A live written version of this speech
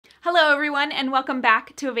Hello everyone and welcome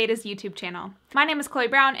back to Aveda's YouTube channel. My name is Chloe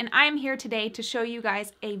Brown and I am here today to show you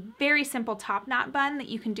guys a very simple top knot bun that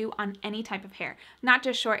you can do on any type of hair, not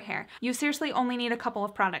just short hair. You seriously only need a couple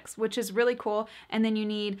of products, which is really cool, and then you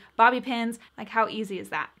need bobby pins. Like, how easy is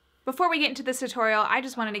that? Before we get into this tutorial, I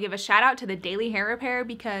just wanted to give a shout out to the Daily Hair Repair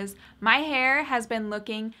because my hair has been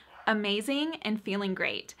looking amazing and feeling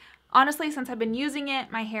great. Honestly, since I've been using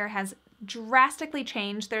it, my hair has drastically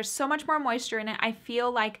changed. There's so much more moisture in it. I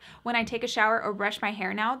feel like when I take a shower or brush my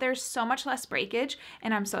hair now, there's so much less breakage,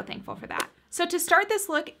 and I'm so thankful for that. So to start this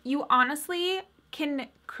look, you honestly can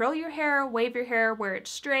curl your hair, wave your hair, wear it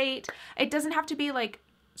straight. It doesn't have to be like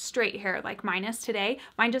straight hair like mine is today.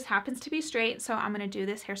 Mine just happens to be straight, so I'm gonna do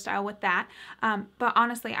this hairstyle with that. But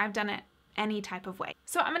honestly, I've done it any type of way.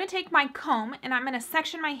 So I'm gonna take my comb and I'm gonna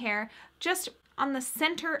section my hair just on the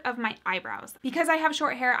center of my eyebrows. Because I have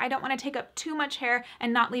short hair, I don't want to take up too much hair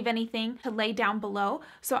and not leave anything to lay down below.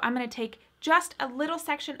 So I'm going to take just a little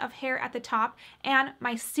section of hair at the top, and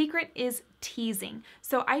my secret is teasing.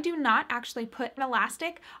 So I do not actually put an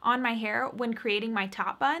elastic on my hair when creating my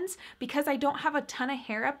top buns because I don't have a ton of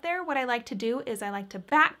hair up there. What I like to do is I like to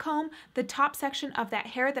back comb the top section of that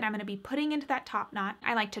hair that I'm going to be putting into that top knot.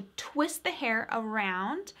 I like to twist the hair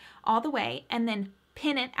around all the way and then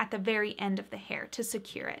pin it at the very end of the hair to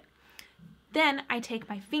secure it. Then I take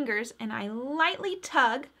my fingers and I lightly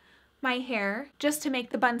tug my hair just to make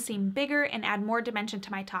the bun seem bigger and add more dimension to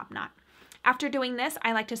my top knot. After doing this,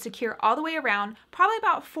 I like to secure all the way around, probably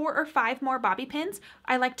about 4 or 5 more bobby pins.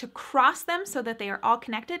 I like to cross them so that they are all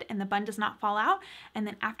connected and the bun does not fall out. And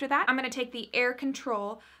then after that, I'm going to take the Air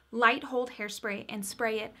Control Light Hold Hairspray and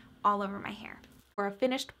spray it all over my hair for a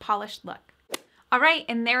finished, polished look. All right,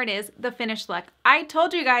 and there it is, the finished look. I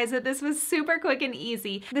told you guys that this was super quick and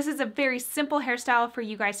easy. This is a very simple hairstyle for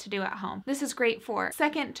you guys to do at home. This is great for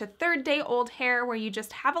 2nd to 3rd day old hair where you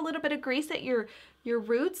just have a little bit of grease at your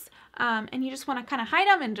roots and you just want to kind of hide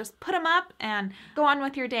them and just put them up and go on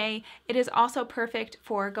with your day. It is also perfect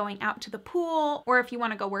for going out to the pool or if you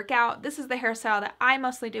want to go work out. This is the hairstyle that I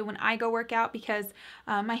mostly do when I go work out because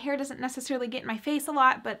my hair doesn't necessarily get in my face a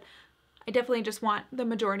lot, but I definitely just want the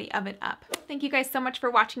majority of it up. Thank you guys so much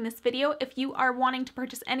for watching this video. If you are wanting to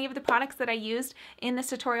purchase any of the products that I used in this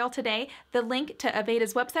tutorial today, the link to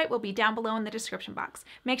Aveda's website will be down below in the description box.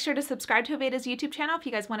 Make sure to subscribe to Aveda's YouTube channel if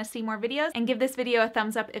you guys want to see more videos, and give this video a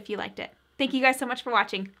thumbs up if you liked it. Thank you guys so much for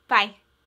watching. Bye.